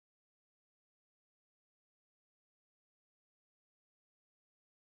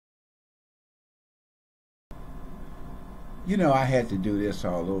You know, I had to do this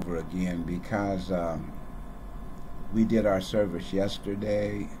all over again because we did our service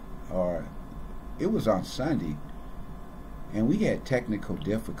yesterday, or it was on Sunday, and we had technical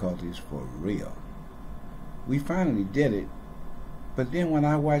difficulties for real. We finally did it, but then when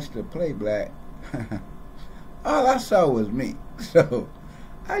I watched the playback, all I saw was me. So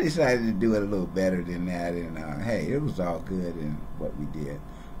I decided to do it a little better than that, and hey, it was all good in what we did.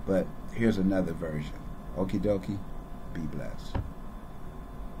 But here's another version. Okie dokie, be blessed.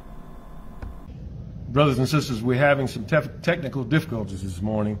 Brothers and sisters, we're having some technical difficulties this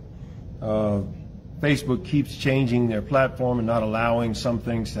morning. Facebook keeps changing their platform and not allowing some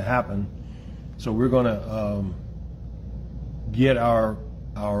things to happen. So we're going to get our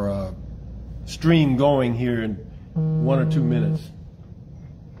stream going here in 1 or 2 minutes.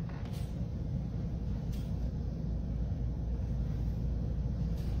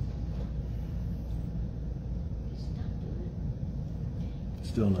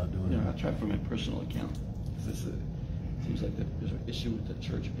 Still not doing it. Yeah, I tried from my personal account. This seems like there's an issue with the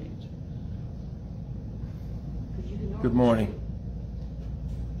church page. Good morning.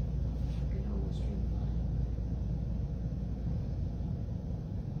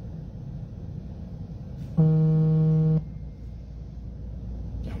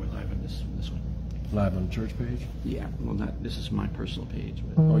 Yeah, we're live on this one. Live on the church page? Yeah, well, not this is my personal page,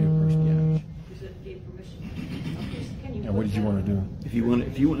 but Oh, your personal page. Is it gave permission? Okay, so can you And what did you want to do? if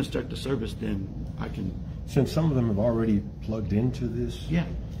you want to start the service, then I can. Since some of them have already plugged into this, Yeah,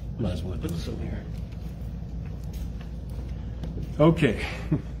 might as well do put it. this over here. Okay.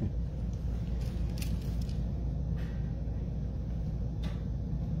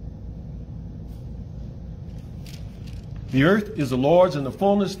 The earth is the Lord's and the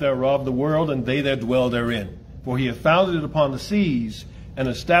fullness thereof, the world and they that dwell therein. For he hath founded it upon the seas and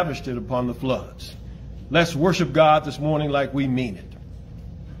established it upon the floods. Let's worship God this morning like we mean it.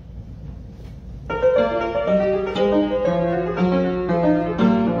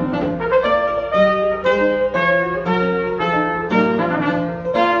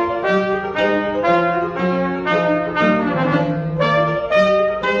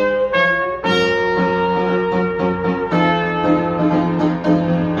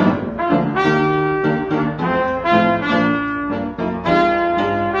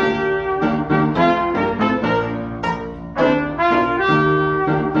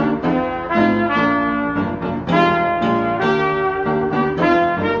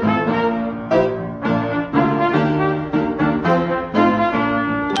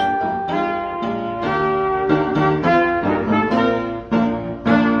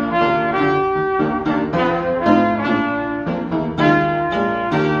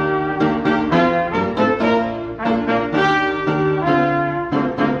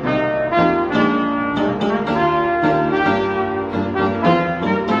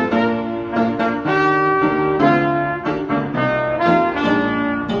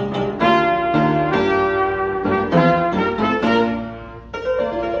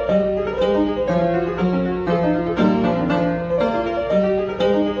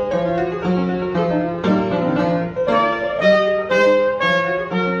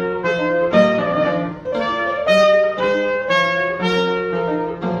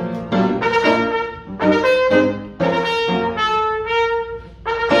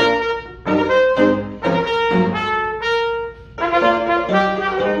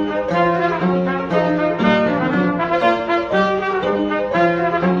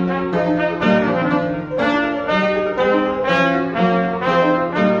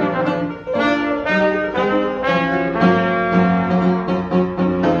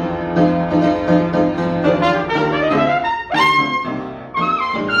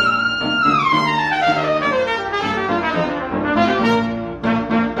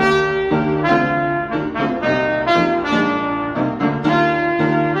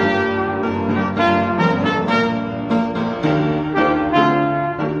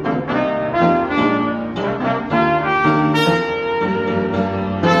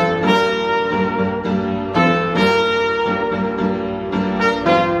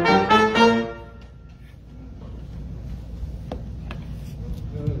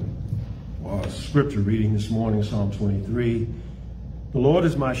 Scripture reading this morning, Psalm 23. The Lord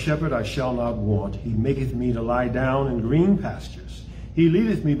is my shepherd, I shall not want. He maketh me to lie down in green pastures. He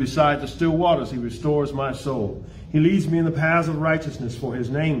leadeth me beside the still waters. He restores my soul. He leads me in the paths of righteousness for his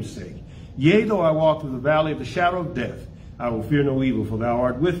name's sake. Yea, though I walk through the valley of the shadow of death, I will fear no evil, for thou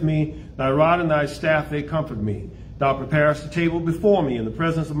art with me. Thy rod and thy staff, they comfort me. Thou preparest a table before me in the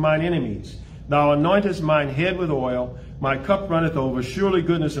presence of mine enemies. Thou anointest mine head with oil, my cup runneth over. Surely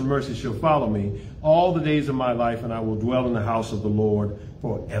goodness and mercy shall follow me all the days of my life, and I will dwell in the house of the Lord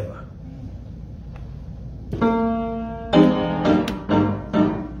forever.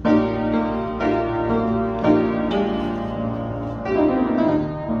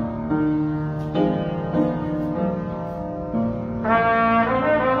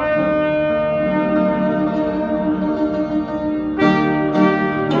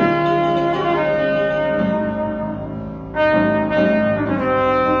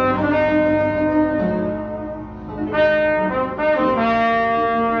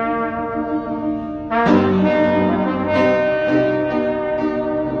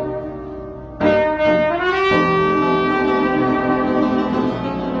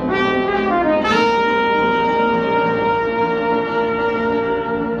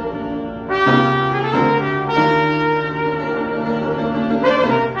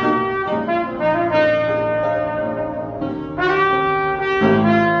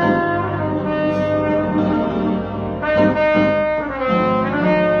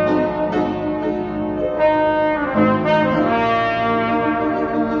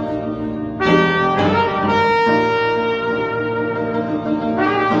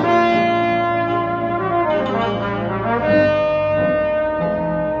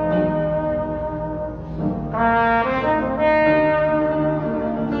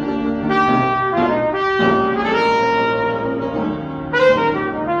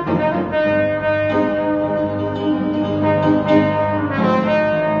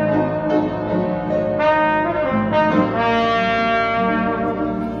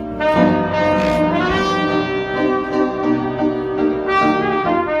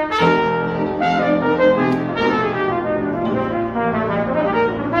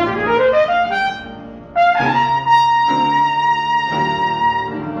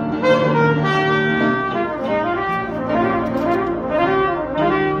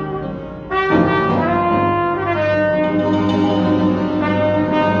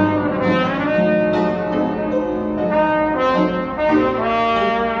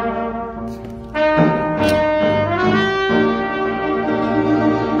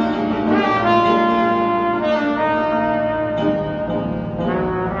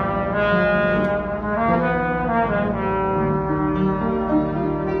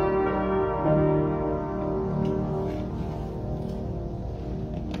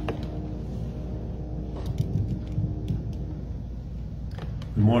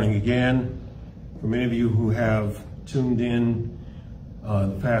 Good morning again. For many of you who have tuned in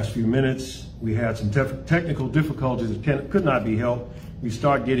the past few minutes, we had some technical difficulties that could not be helped. We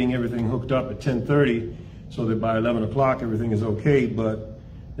start getting everything hooked up at 10:30 so that by 11 o'clock everything is okay, but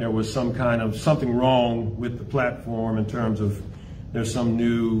there was something wrong with the platform in terms of there's some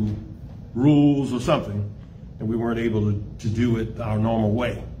new rules or something, and we weren't able to do it our normal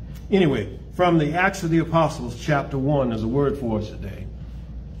way. Anyway, from the Acts of the Apostles, chapter 1, there's a word for us today.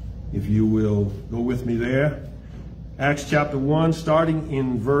 If you will go with me there. Acts chapter 1, starting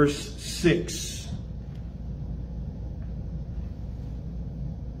in verse 6.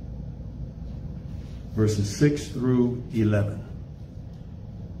 Verses 6 through 11.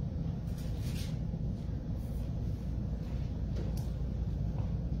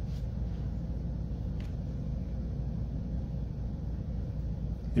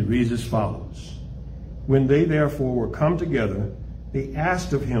 It reads as follows. When they therefore were come together, they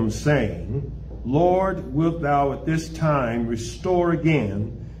asked of him, saying, Lord, wilt thou at this time restore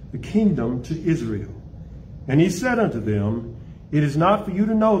again the kingdom to Israel? And he said unto them, It is not for you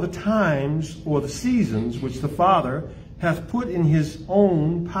to know the times or the seasons which the Father hath put in his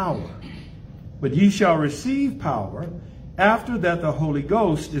own power. But ye shall receive power after that the Holy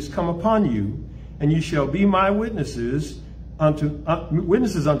Ghost is come upon you, and ye shall be my witnesses unto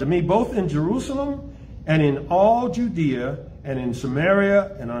me, both in Jerusalem and in all Judea and in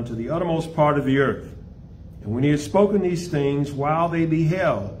Samaria and unto the uttermost part of the earth. And when he had spoken these things, while they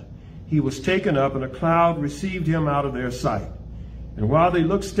beheld, he was taken up, and a cloud received him out of their sight. And while they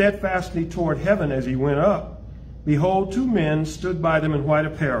looked steadfastly toward heaven as he went up, behold, two men stood by them in white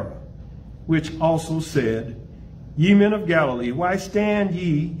apparel, which also said, Ye men of Galilee, why stand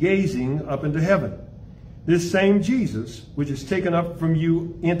ye gazing up into heaven? This same Jesus, which is taken up from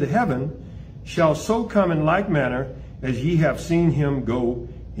you into heaven, shall so come in like manner as ye have seen him go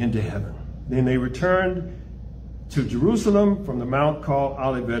into heaven. Then they returned to Jerusalem from the mount called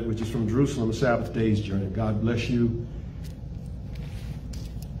Olivet, which is from Jerusalem, a Sabbath day's journey. God bless you.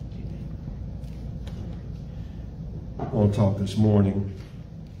 I want to talk this morning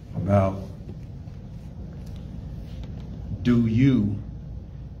about do you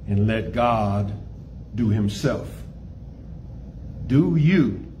and let God do himself. Do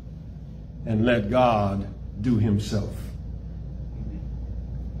you and let God do himself.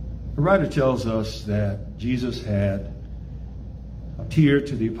 The writer tells us that Jesus had appeared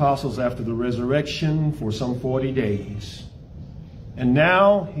to the apostles after the resurrection for some 40 days. And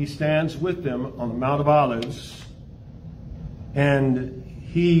now he stands with them on the Mount of Olives, and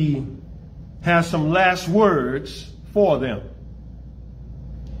he has some last words for them.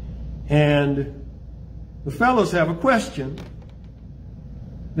 And the fellows have a question.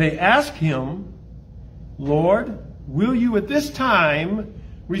 They ask him, Lord, will you at this time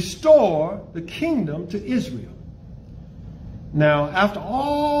restore the kingdom to Israel? Now, after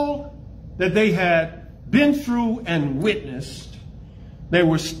all that they had been through and witnessed, they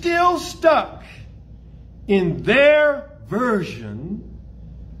were still stuck in their version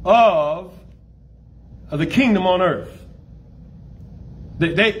of the kingdom on earth.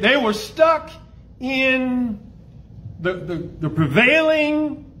 They were stuck in the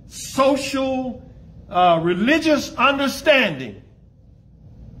prevailing social, religious understanding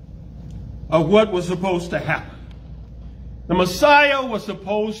of what was supposed to happen. The Messiah was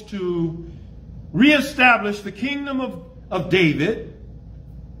supposed to reestablish the kingdom of David,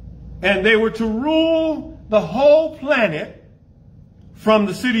 and they were to rule the whole planet from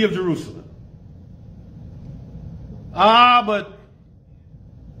the city of Jerusalem. But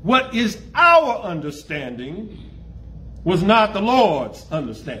what is our understanding was not the Lord's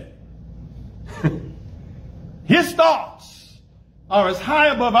understanding. His thoughts are as high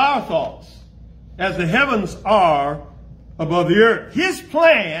above our thoughts as the heavens are above the earth. His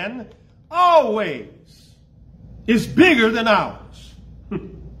plan always is bigger than ours.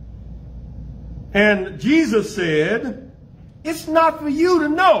 And Jesus said, it's not for you to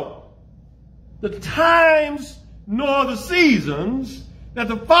know the times nor the seasons that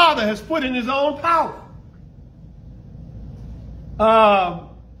the Father has put in his own power.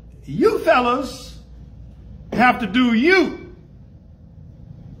 You fellas have to do you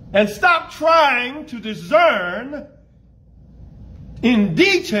and stop trying to discern in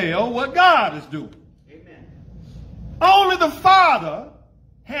detail what God is doing. Amen. Only the Father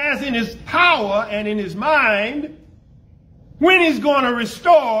has in his power and in his mind when he's going to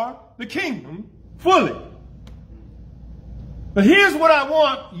restore the kingdom fully. But here's what I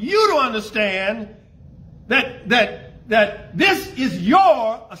want you to understand, that this is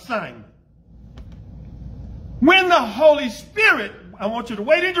your assignment. When the Holy Spirit, I want you to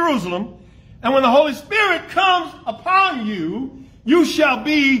wait in Jerusalem, and when the Holy Spirit comes upon you, you shall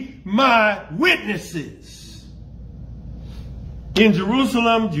be my witnesses. In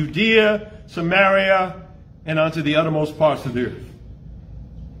Jerusalem, Judea, Samaria, and unto the uttermost parts of the earth.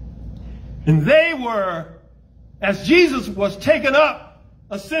 And they were, as Jesus was taken up,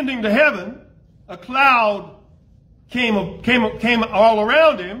 ascending to heaven, a cloud came all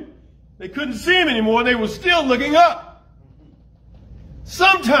around him. They couldn't see him anymore. They were still looking up.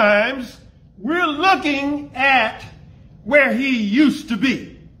 Sometimes we're looking at where he used to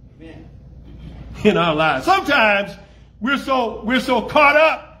be in our lives. Sometimes we're so caught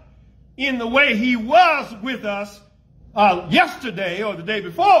up in the way he was with us yesterday or the day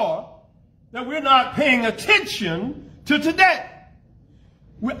before that we're not paying attention to today.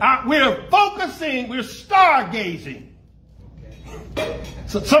 We're focusing, we're stargazing.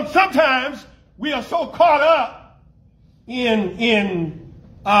 So sometimes we are so caught up in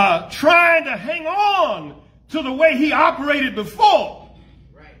trying to hang on to the way he operated before,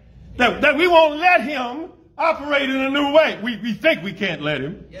 that we won't let him operate in a new way. We think we can't let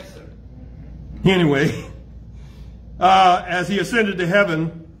him. Yes, sir. Anyway, as he ascended to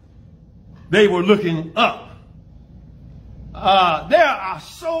heaven, they were looking up. There are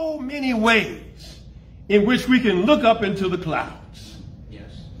so many ways in which we can look up into the clouds.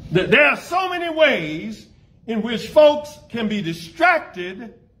 Yes. There are so many ways in which folks can be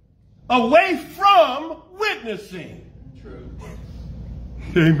distracted away from witnessing. True.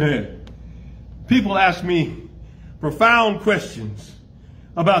 Amen. People ask me profound questions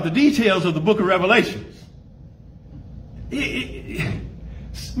about the details of the book of Revelations.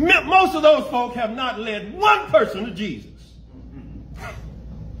 Most of those folk have not led one person to Jesus.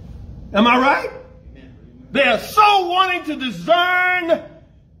 Am I right? They are so wanting to discern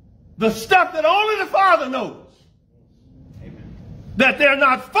the stuff that only the Father knows. Amen. That they're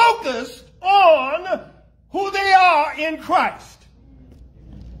not focused on who they are in Christ.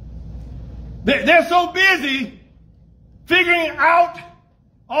 They're so busy figuring out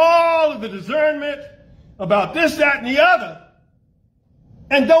all of the discernment about this, that, and the other,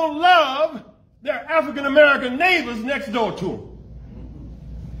 and don't love their African-American neighbors next door to them.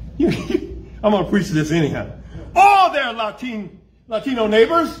 I'm going to preach this anyhow. All their Latino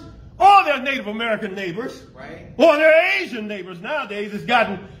neighbors, all their Native American neighbors, Right. or their Asian neighbors nowadays,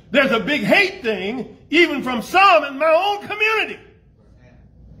 there's a big hate thing, even from some in my own community,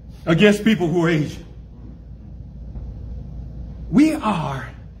 against people who are Asian. We are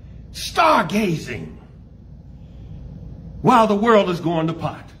stargazing while the world is going to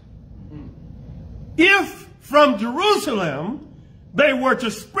pot. If from Jerusalem they were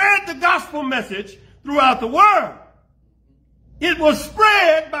to spread the gospel message throughout the world, it was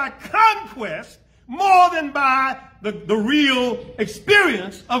spread by conquest more than by the real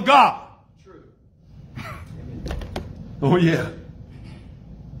experience of God. True. Oh yeah.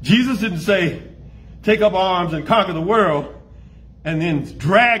 Jesus didn't say, take up arms and conquer the world and then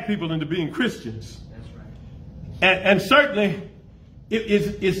drag people into being Christians. That's right. And certainly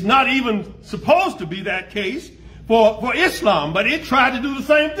it's not even supposed to be that case for Islam, but it tried to do the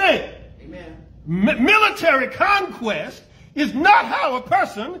same thing. Amen. Military conquest is not how a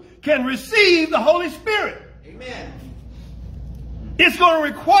person can receive the Holy Spirit. Amen. It's going to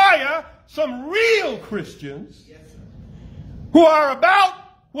require some real Christians Yes, sir. who are about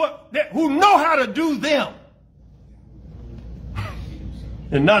who know how to do them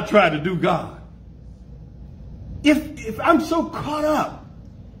and not try to do God. If I'm so caught up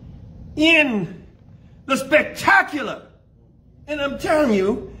in the spectacular, and I'm telling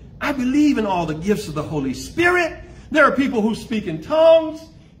you, I believe in all the gifts of the Holy Spirit. There are people who speak in tongues,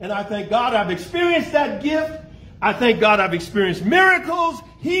 and I thank God I've experienced that gift. I thank God I've experienced miracles,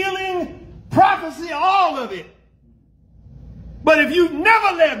 healing, prophecy, all of it. But if you've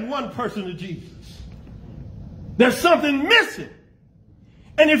never led one person to Jesus, there's something missing.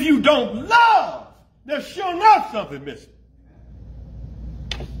 And if you don't love, there's sure enough something missing.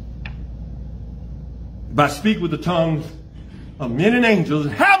 If I speak with the tongues of men and angels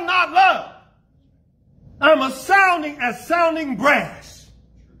and have not love, I'm as sounding brass.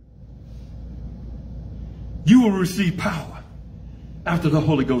 You will receive power after the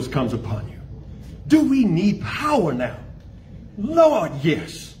Holy Ghost comes upon you. Do we need power now? Lord,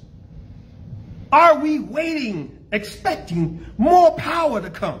 yes. Are we waiting, expecting more power to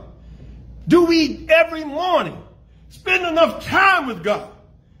come? Do we every morning spend enough time with God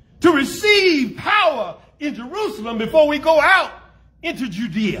to receive power in Jerusalem before we go out into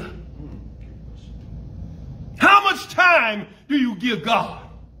Judea? How much time do you give God?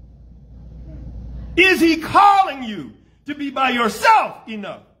 Is he calling you to be by yourself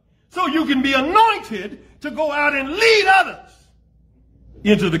enough so you can be anointed to go out and lead others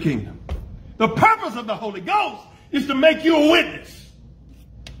into the kingdom? The purpose of the Holy Ghost is to make you a witness.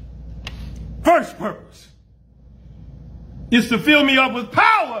 First purpose is to fill me up with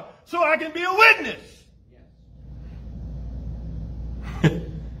power so I can be a witness. Yes.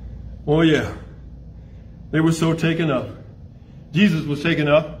 Oh yeah. They were so taken up. Jesus was taken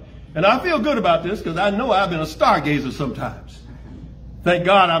up. And I feel good about this because I know I've been a stargazer sometimes. Thank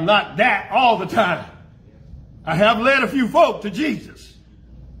God I'm not that all the time. I have led a few folk to Jesus.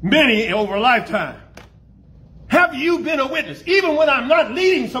 Many over a lifetime. Have you been a witness? Even when I'm not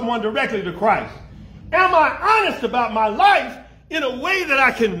leading someone directly to Christ. Am I honest about my life in a way that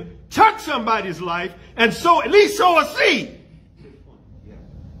I can touch somebody's life and so at least sow a seed?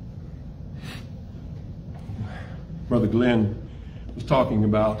 Brother Glenn was talking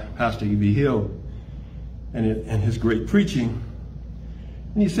about Pastor E.B. Hill and his great preaching.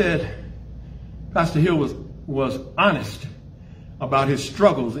 And he said Pastor Hill was honest about his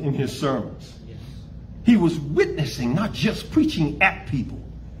struggles in his sermons. Yes. He was witnessing, not just preaching at people.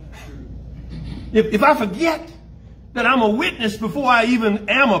 If I forget that I'm a witness before I even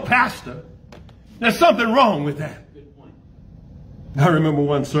am a pastor, there's something wrong with that. Good point. I remember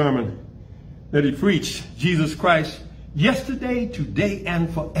one sermon that he preached, Jesus Christ, yesterday, today,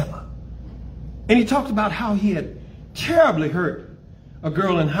 and forever. And he talked about how he had terribly hurt a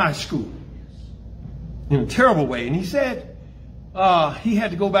girl in high school in a terrible way. And he said he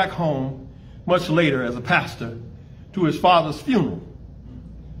had to go back home much later as a pastor to his father's funeral.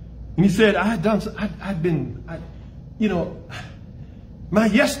 And he said, my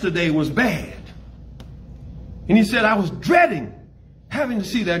yesterday was bad. And he said, I was dreading having to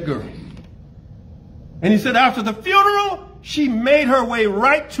see that girl. And he said, after the funeral, she made her way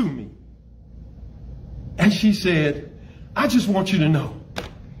right to me. And she said, I just want you to know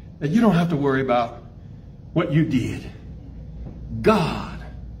that you don't have to worry about what you did. God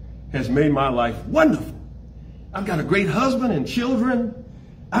has made my life wonderful. I've got a great husband and children.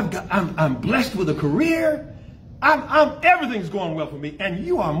 I'm blessed with a career. Everything's going well for me. And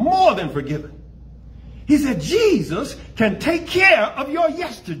you are more than forgiven. He said, Jesus can take care of your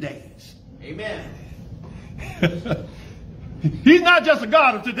yesterdays. Amen. He's not just a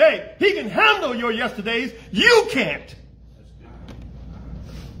God of today. He can handle your yesterdays. You can't.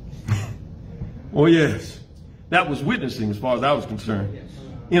 Oh, yes. That was witnessing as far as I was concerned. Yes.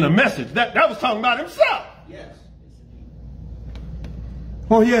 In a message. That was talking about himself. Yes.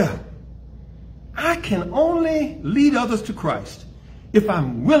 Oh, yeah. I can only lead others to Christ if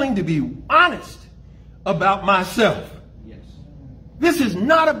I'm willing to be honest about myself. Yes. This is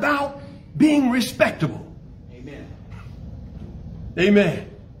not about being respectable. Amen. Amen.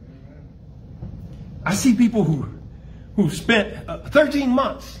 I see people who spent 13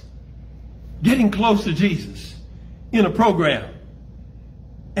 months getting close to Jesus in a program.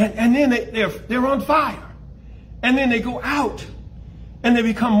 And then they're on fire. And then they go out and they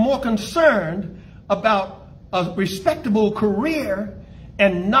become more concerned about a respectable career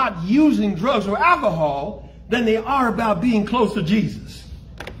and not using drugs or alcohol than they are about being close to Jesus.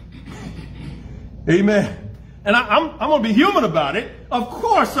 Amen. And I'm going to be human about it. Of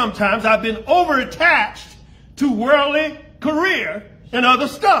course, sometimes I've been over-attached to worldly career and other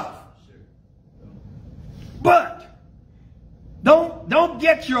stuff. But don't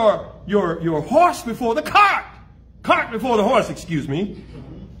get your horse before the cart. Cart before the horse, excuse me.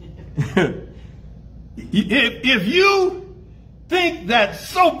 If you think that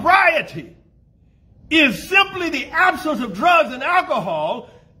sobriety is simply the absence of drugs and alcohol,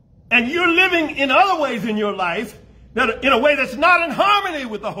 and you're living in other ways in your life, that in a way that's not in harmony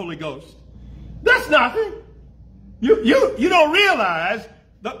with the Holy Ghost, that's nothing. You don't realize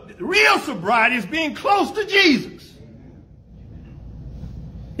the real sobriety is being close to Jesus.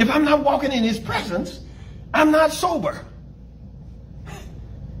 If I'm not walking in his presence, I'm not sober.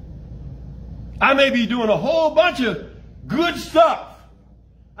 I may be doing a whole bunch of good stuff.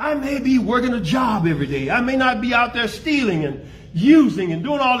 I may be working a job every day. I may not be out there stealing and using and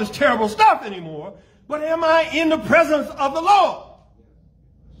doing all this terrible stuff anymore. But am I in the presence of the Lord?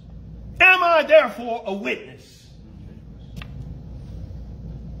 Am I therefore a witness?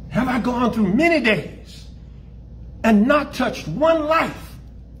 Have I gone through many days and not touched one life?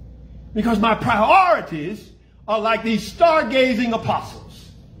 Because my priorities are like these stargazing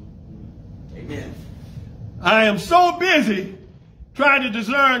apostles. Amen. I am so busy trying to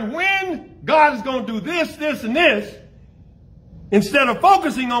discern when God is going to do this, this, and this, instead of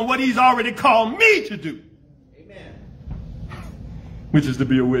focusing on what he's already called me to do. Amen. Which is to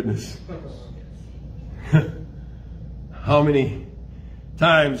be a witness. How many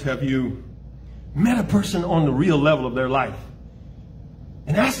times have you met a person on the real level of their life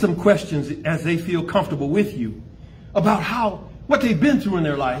and asked them questions as they feel comfortable with you about what they've been through in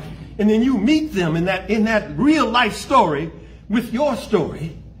their life, and then you meet them in that real life story with your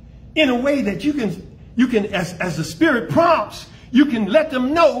story in a way that you can as the Spirit prompts, you can let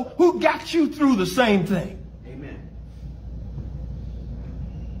them know who got you through the same thing. Amen.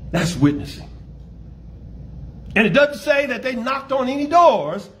 That's witnessing. And it doesn't say that they knocked on any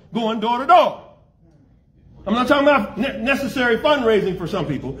doors going door to door. I'm not talking about necessary fundraising for some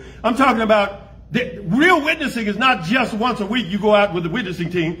people. I'm talking about real witnessing is not just once a week you go out with the witnessing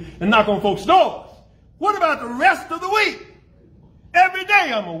team and knock on folks' doors. What about the rest of the week? Every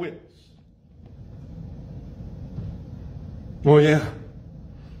day I'm a witness. Oh, yeah.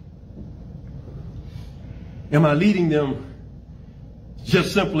 Am I leading them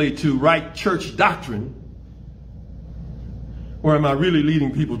just simply to right church doctrine? Or am I really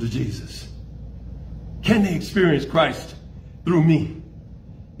leading people to Jesus? Can they experience Christ through me?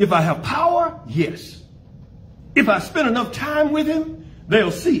 If I have power, yes. If I spend enough time with him,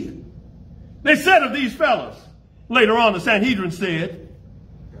 they'll see it. They said of these fellows, later on the Sanhedrin said,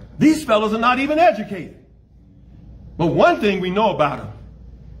 these fellows are not even educated. But one thing we know about them,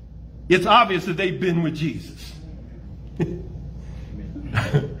 it's obvious that they've been with Jesus.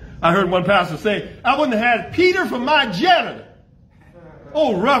 I heard one pastor say, I wouldn't have had Peter for my janitor.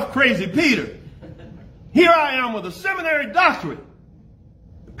 Oh, rough, crazy Peter. Here I am with a seminary doctorate,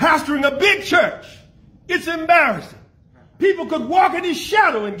 pastoring a big church. It's embarrassing. People could walk in his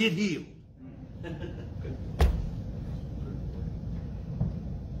shadow and get healed.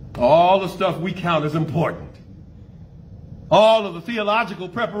 All the stuff we count as important. All of the theological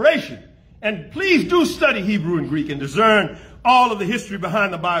preparation. And please do study Hebrew and Greek and discern all of the history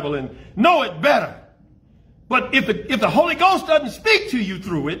behind the Bible and know it better. But if the Holy Ghost doesn't speak to you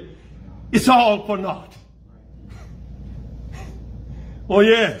through it, it's all for naught. Oh,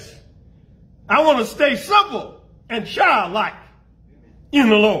 yes. I want to stay simple and childlike in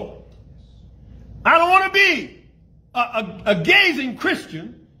the Lord. I don't want to be a gazing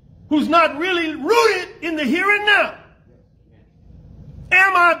Christian who's not really rooted in the here and now?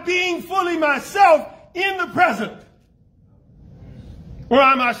 Am I being fully myself in the present? Or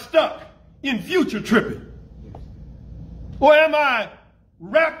am I stuck in future tripping? Or am I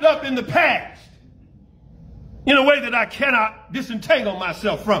wrapped up in the past in a way that I cannot disentangle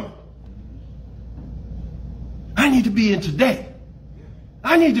myself from it? I need to be in today.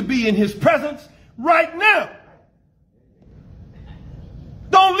 I need to be in his presence right now.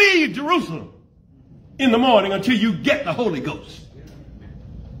 Don't leave Jerusalem in the morning until you get the Holy Ghost.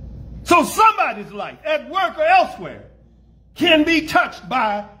 So somebody's life, at work or elsewhere, can be touched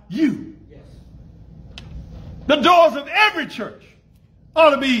by you. The doors of every church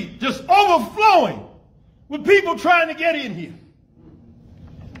ought to be just overflowing with people trying to get in here.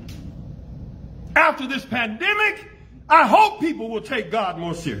 After this pandemic, I hope people will take God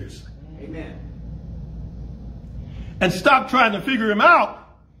more seriously. Amen. And stop trying to figure him out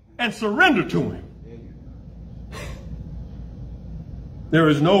and surrender to him. There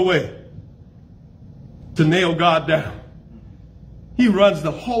is no way to nail God down. He runs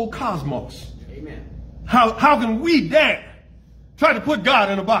the whole cosmos. Amen. How can we dare try to put God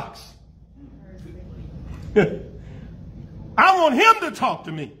in a box? I want him to talk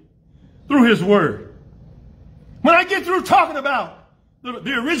to me through his word. When I get through talking about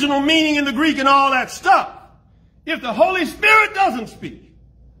the original meaning in the Greek and all that stuff, if the Holy Spirit doesn't speak,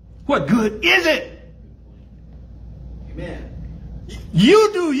 what good is it? Amen.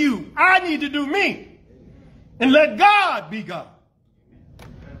 You do you. I need to do me. And let God be God.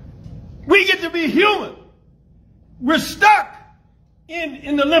 We get to be human. We're stuck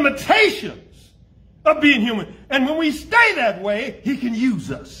in the limitations of being human. And when we stay that way, he can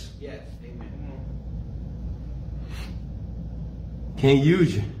use us. Yes. Amen. Can't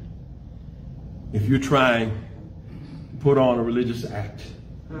use you if you're trying to put on a religious act.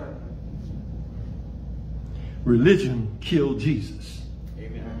 Religion killed Jesus.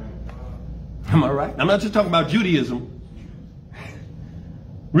 Amen. Am I right? I'm not just talking about Judaism.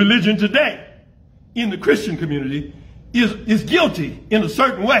 Religion today in the Christian community is guilty in a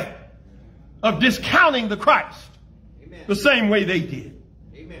certain way of discounting the Christ. Amen. The same way they did.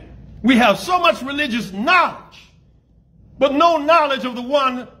 Amen. We have so much religious knowledge, but no knowledge of the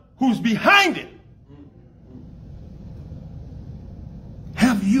one who's behind it.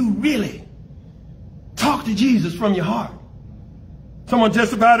 Have you really talked to Jesus from your heart? Someone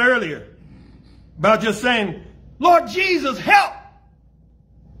testified earlier about just saying, Lord Jesus, help.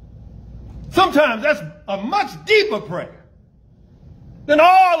 Sometimes that's a much deeper prayer than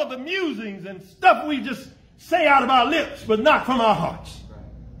all of the musings and stuff we just say out of our lips, but not from our hearts.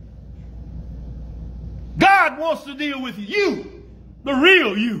 God wants to deal with you, the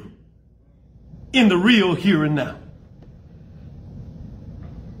real you, in the real here and now.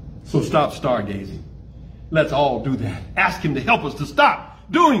 So stop stargazing. Let's all do that. Ask him to help us to stop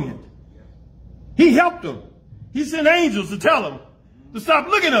doing it. He helped them. He sent angels to tell them to stop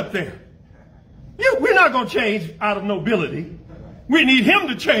looking up there. We're not going to change out of nobility. We need him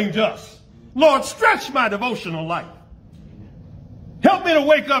to change us. Lord, stretch my devotional life. Help me to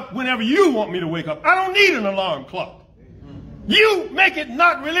wake up whenever you want me to wake up. I don't need an alarm clock. You make it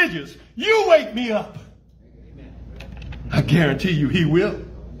not religious. You wake me up. I guarantee you he will.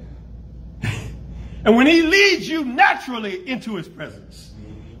 And when he leads you naturally into his presence,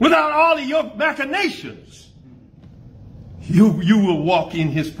 without all of your machinations, you will walk in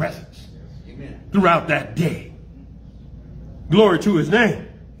his presence throughout that day. Glory to his name.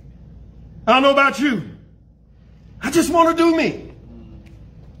 I don't know about you. I just want to do me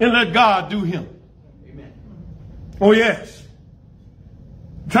and let God do him. Amen. Oh, yes.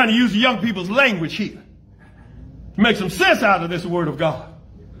 I'm trying to use the young people's language here to make some sense out of this word of God.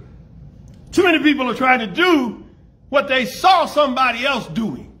 Too many people are trying to do what they saw somebody else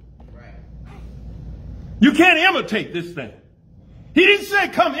doing. Right. You can't imitate this thing. He didn't say,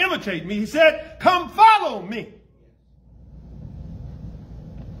 come imitate me. He said, come follow me.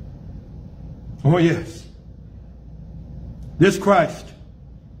 Oh, yes. This Christ,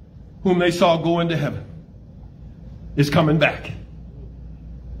 whom they saw go into heaven, is coming back.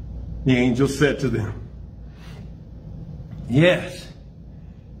 The angel said to them, yes.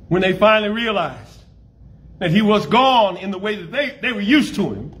 When they finally realized that he was gone in the way that they were used to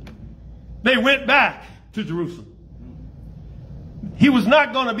him, they went back to Jerusalem. He was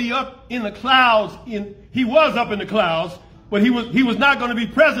not going to be up in the clouds. He was up in the clouds, but he was not going to be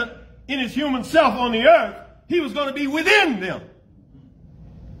present in his human self on the earth. He was going to be within them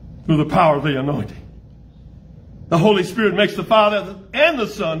through the power of the anointing. The Holy Spirit makes the Father and the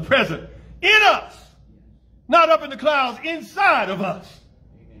Son present in us, not up in the clouds, inside of us.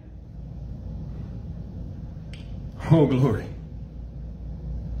 Oh, glory.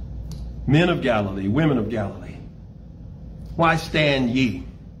 Men of Galilee, women of Galilee, why stand ye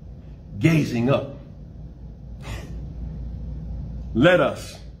gazing up? Let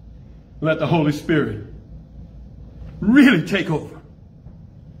the Holy Spirit really take over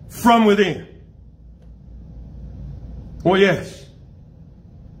from within. Oh, yes.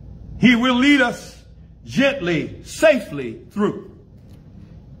 He will lead us gently, safely through.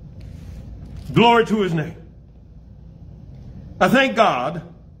 Glory to his name. I thank God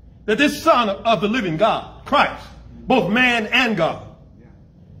that this Son of the living God, Christ, both man and God,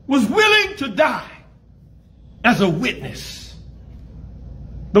 was willing to die as a witness.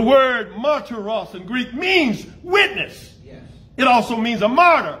 The word martyros in Greek means witness. Yes. It also means a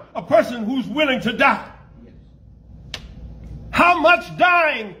martyr, a person who's willing to die. Yes. How much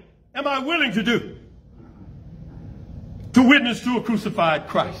dying am I willing to do to witness to a crucified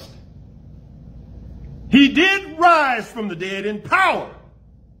Christ? He did rise from the dead in power,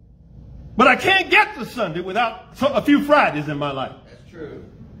 but I can't get to Sunday without a few Fridays in my life. That's true.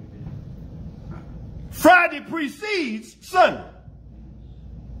 Friday precedes Sunday.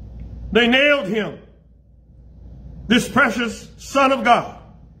 They nailed him, this precious Son of God,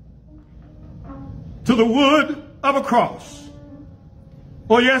 to the wood of a cross.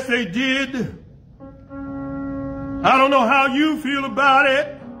 Oh, yes, they did. I don't know how you feel about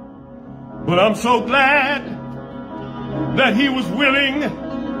it, but I'm so glad that he was willing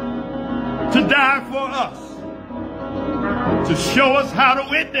to die for us, to show us how to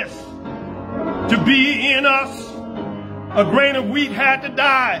witness, to be in us. A grain of wheat had to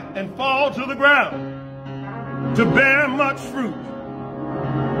die and fall to the ground to bear much fruit.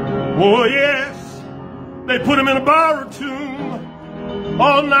 Oh, yes. They put him in a borrowed tomb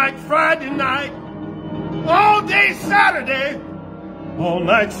all night Friday night, all day Saturday, all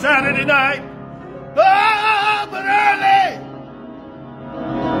night Saturday night. Oh, but early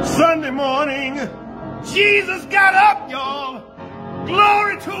Sunday morning, Jesus got up, y'all.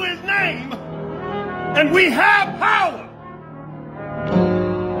 Glory to his name. And we have power.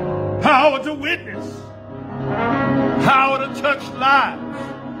 Power to witness, power to touch lives,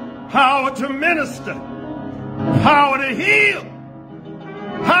 power to minister, power to heal,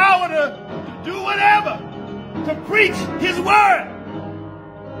 power to do whatever, to preach his word.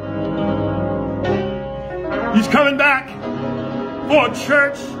 He's coming back for a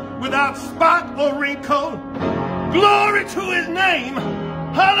church without spot or wrinkle. Glory to his name.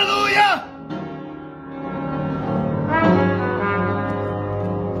 Hallelujah.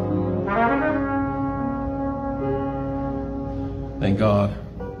 Thank God.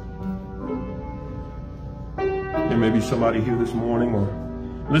 There may be somebody here this morning or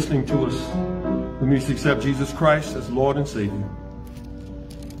listening to us who needs to accept Jesus Christ as Lord and Savior.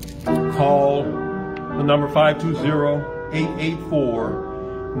 Call the number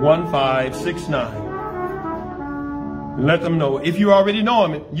 520-884-1569. Let them know. If you already know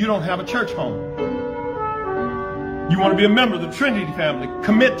him, you don't have a church home. You want to be a member of the Trinity family,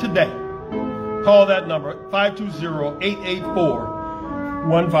 commit today. Call that number,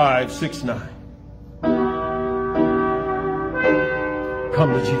 520-884-1569.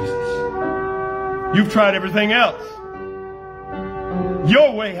 Come to Jesus. You've tried everything else.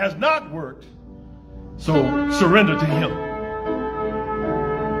 Your way has not worked, so surrender to him.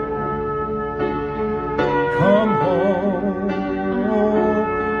 Come home,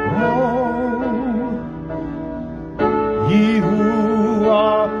 home, ye who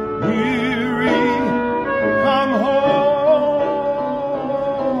are weary, come home.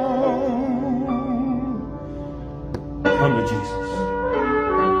 Come to Jesus.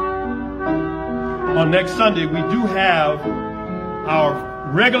 On next Sunday, we do have our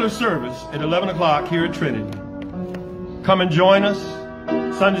regular service at 11 o'clock here at Trinity. Come and join us.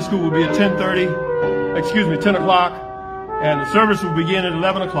 Sunday school will be at 10 o'clock, and the service will begin at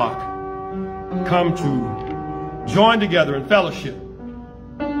 11 o'clock. Come to join together in fellowship.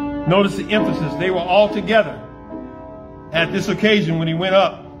 Notice the emphasis. They were all together at this occasion when he went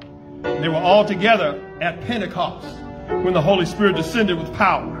up. They were all together at Pentecost when the Holy Spirit descended with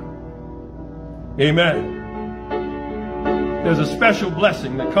power. Amen. There's a special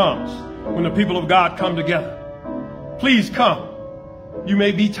blessing that comes when the people of God come together. Please come. You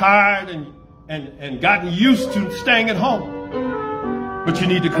may be tired and gotten used to staying at home, but you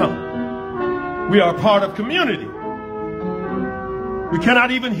need to come. We are part of community. We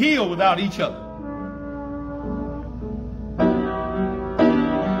cannot even heal without each other.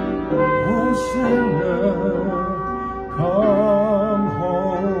 Oh, sinner, come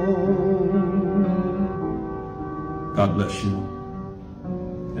home. God bless you.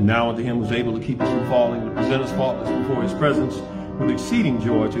 And now unto him who is able to keep us from falling, to present us faultless before his presence with exceeding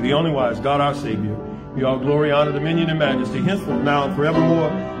joy, to the only wise God our Savior, be all glory, honor, dominion, and majesty, henceforth, now, and forevermore.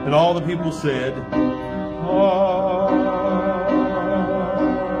 And all the people said,